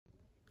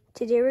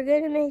Today we're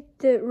going to make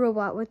the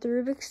robot with the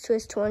Rubik's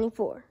Twist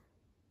 24.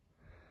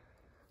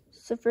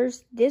 So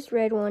first, this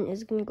red one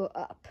is going to go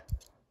up.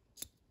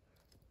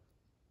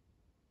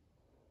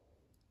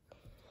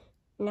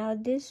 Now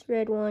this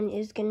red one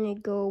is going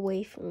to go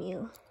away from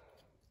you.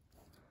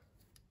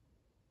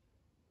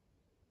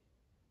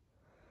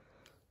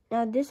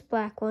 Now this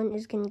black one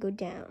is going to go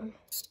down.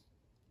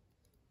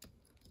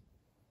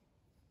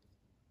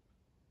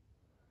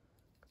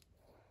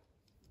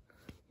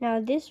 Now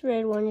this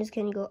red one is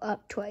going to go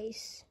up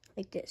twice,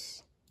 like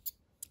this.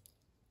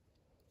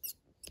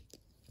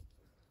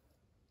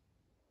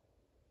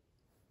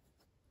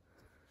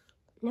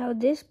 Now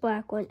this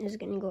black one is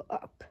going to go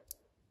up.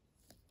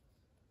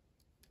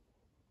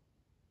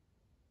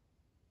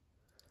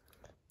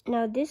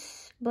 Now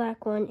this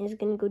black one is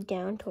going to go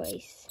down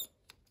twice.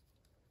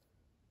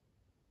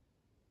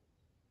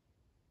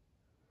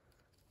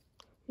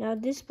 Now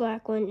this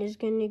black one is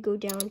going to go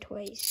down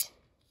twice.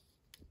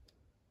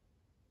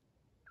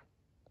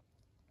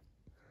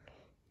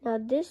 Now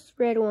this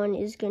red one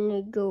is going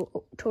to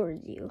go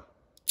towards you.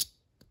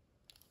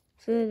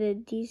 So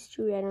that these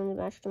two red ones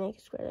match to make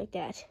a square like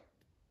that.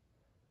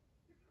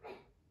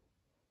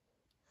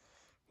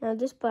 Now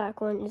this black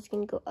one is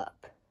going to go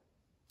up.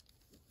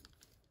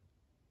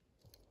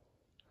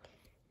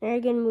 Now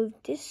you're going to move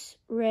this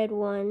red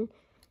one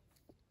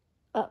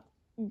up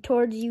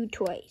towards you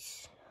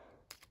twice.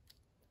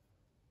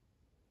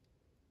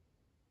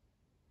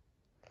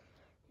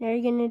 Now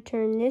you're going to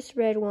turn this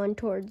red one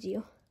towards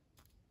you.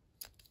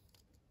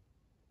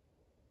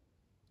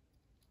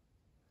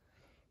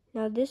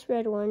 Now this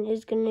red one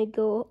is going to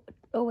go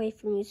away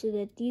from you so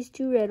that these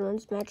two red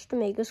ones match to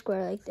make a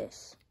square like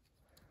this.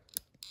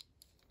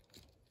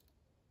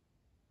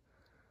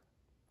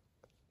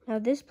 Now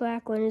this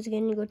black one is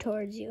going to go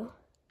towards you.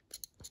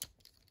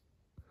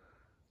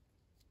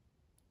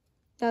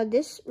 Now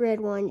this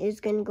red one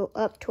is going to go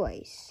up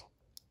twice.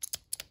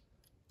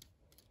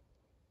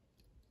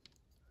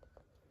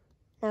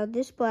 Now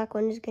this black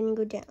one is going to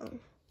go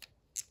down.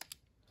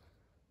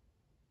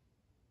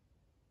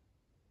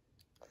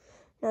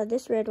 Now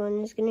this red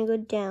one is going to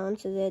go down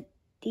so that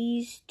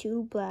these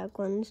two black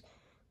ones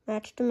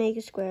match to make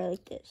a square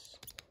like this.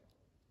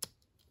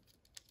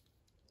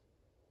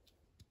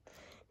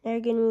 Now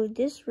you're going to move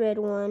this red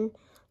one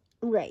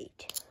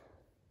right.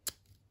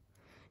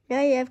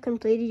 Now you have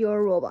completed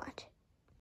your robot.